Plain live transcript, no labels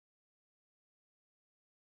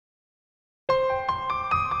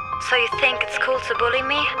So you think it's cool to bully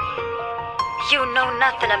me? You know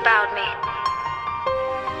nothing about me.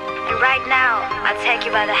 And right now, I'll take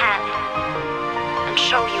you by the hand and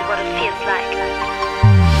show you what it feels like.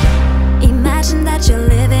 Imagine that you're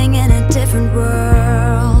living in a different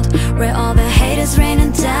world, where all the hate is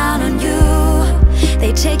raining down on you.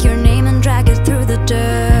 They take your name and drag it through the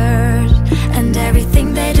dirt, and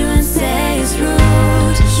everything they do and say is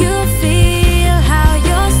rude. You feel how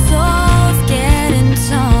your soul's getting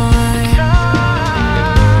torn.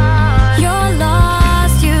 You're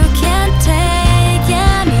lost, you can't take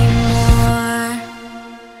anymore.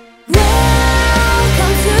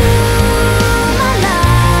 Welcome to my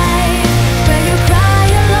life, where you cry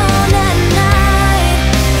alone at night,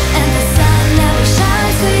 and the sun never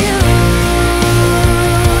shines for you.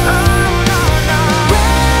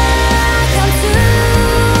 Welcome to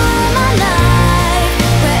my life,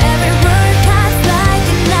 where every word cuts like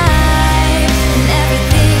a knife, and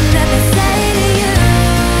everything that they say to you.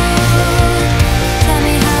 Tell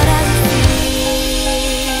me, how does it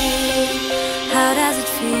feel? How does it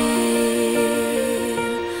feel?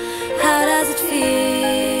 How does it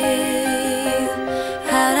feel?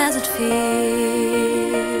 How does it feel?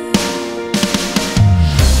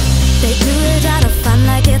 They do it out of fun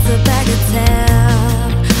like it's a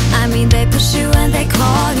bagatelle. I mean, they push you and they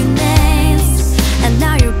call you names, and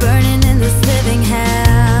now you're burning in this living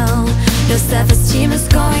hell. Your self-esteem is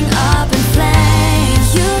going up in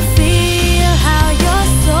flames. You feel how your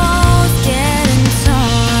soul's getting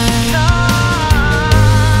torn.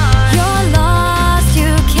 You're lost,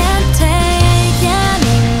 you can't take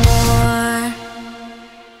anymore.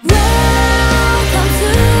 Welcome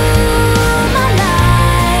to my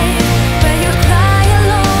life, where you cry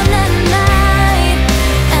alone at night,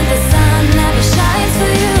 and the sun never shines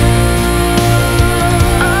for you.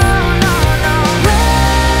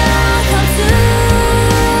 Welcome to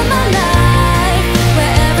my life,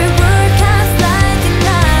 where every word cuts like a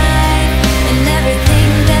knife, and everything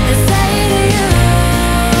that they say to you.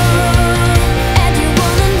 And you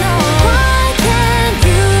wanna know, why can't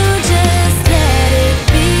you just let it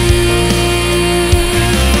be?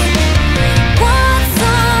 What's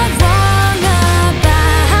so wrong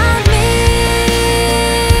about me?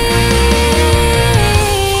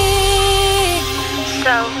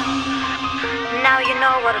 So, now you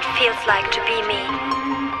know what it feels like to be me.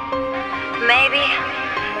 Maybe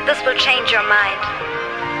this will change your mind.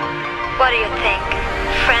 What do you think,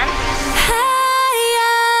 friend?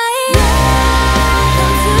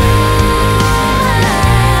 Welcome to my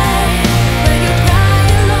life, where you cry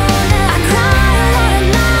alone at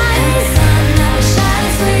night, and the sun never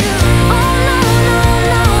shines for you. Oh no, no,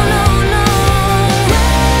 no, no, no.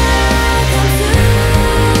 Welcome to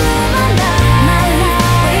my life,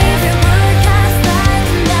 where every word cuts like a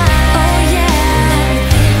knife. Oh yeah,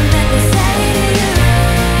 everything that they say to you.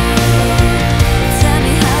 Tell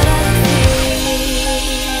me, how does it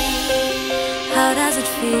feel? How does it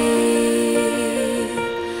feel?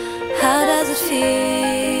 How does it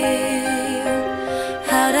feel?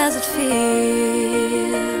 How does it feel?